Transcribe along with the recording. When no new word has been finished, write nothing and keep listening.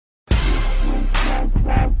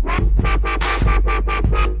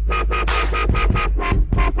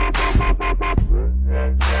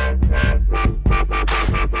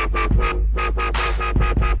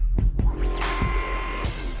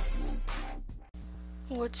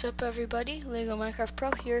What's up everybody, Lego Minecraft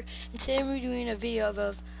Pro here, and today we're doing a video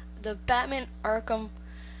of the Batman Arkham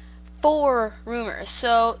 4 rumors.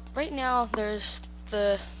 So right now there's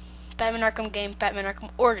the Batman Arkham game, Batman Arkham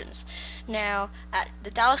Origins. Now at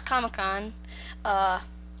the Dallas Comic-Con,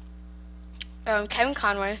 Kevin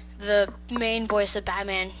Conroy, the main voice of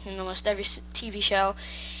Batman in almost every TV show,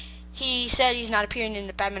 he said he's not appearing in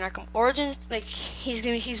the Batman Arkham Origins. Like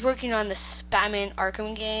he's working on this Batman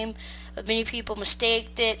Arkham game. Many people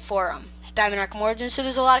mistaked it for Batman Arkham Origins, so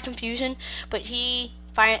there's a lot of confusion. But he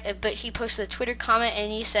posted a Twitter comment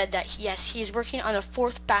and he said that yes, he is working on a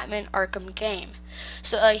fourth Batman Arkham game.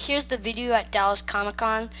 So here's the video at Dallas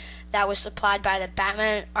Comic-Con that was supplied by the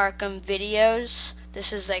Batman Arkham videos.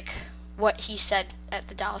 This is like what he said at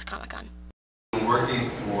the Dallas Comic-Con. Been working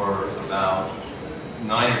for about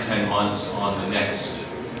 9 or 10 months on the next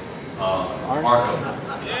Arkham.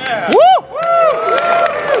 Yeah. Woo!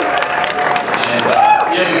 And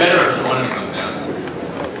yeah, we better if you wanted to come down.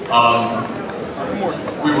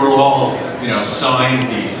 We were all, signed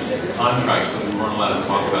these contracts that we weren't allowed to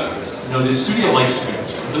talk about. The studio likes to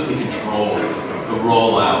completely control the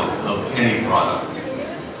rollout of any product,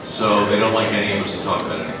 so they don't like any of us to talk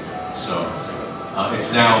about it. So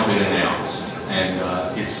it's now been announced, and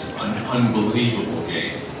it's an unbelievable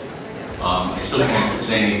game. I still can't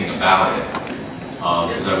say anything about it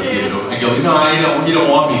because I would give it. I go, no, you don't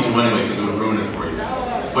want me to anyway because it would ruin it for you.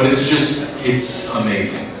 But it's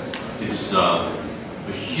amazing. It's a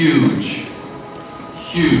huge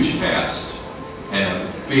cast and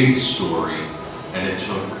a big story, and it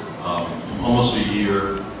took almost a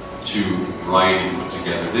year to write and put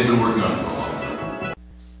together. They've been working on it for a long time.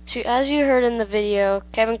 So as you heard in the video,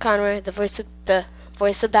 Kevin Conroy, the voice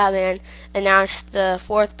of Batman, announced the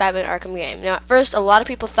fourth Batman Arkham game. Now at first a lot of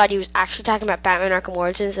people thought he was actually talking about Batman Arkham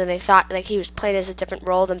Origins, and they thought like he was playing as a different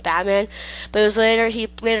role than Batman. But it was he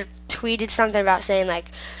later tweeted something about saying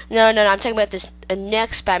like, no, I'm talking about this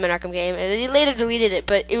next Batman Arkham game, and he later deleted it,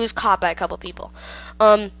 but it was caught by a couple people.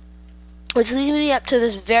 Which leads me up to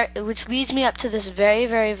this very,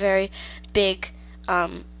 very, very big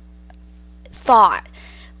thought.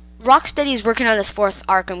 Rocksteady is working on this fourth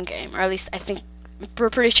Arkham game, or at least I think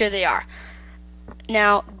we're pretty sure they are.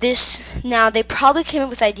 Now they probably came up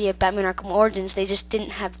with the idea of Batman Arkham Origins. They just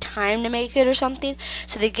didn't have time to make it or something,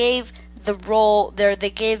 so they gave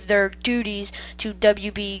their duties to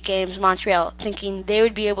WB Games Montreal, thinking they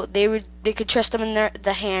could trust them in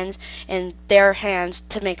their hands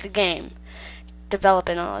to make the game, develop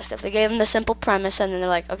it and all that stuff. They gave them the simple premise, and then they're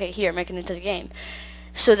like, okay, here, make it into the game,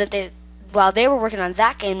 so that while they were working on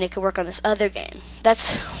that game, they could work on this other game.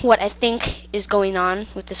 That's what I think is going on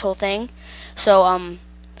with this whole thing. So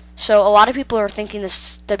a lot of people are thinking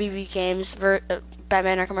this WB Games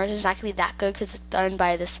Batman Arkham Origins is not going to be that good because it's done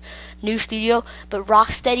by this new studio, but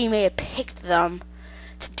Rocksteady may have picked them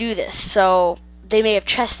to do this, so they may have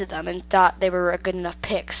trusted them and thought they were a good enough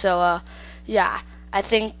pick. So yeah, I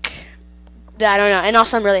think I don't know, and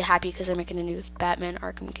also I'm really happy because they're making a new Batman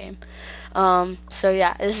Arkham game. So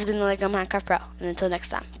yeah, this has been the Lego Minecraft Pro, and until next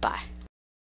time, bye.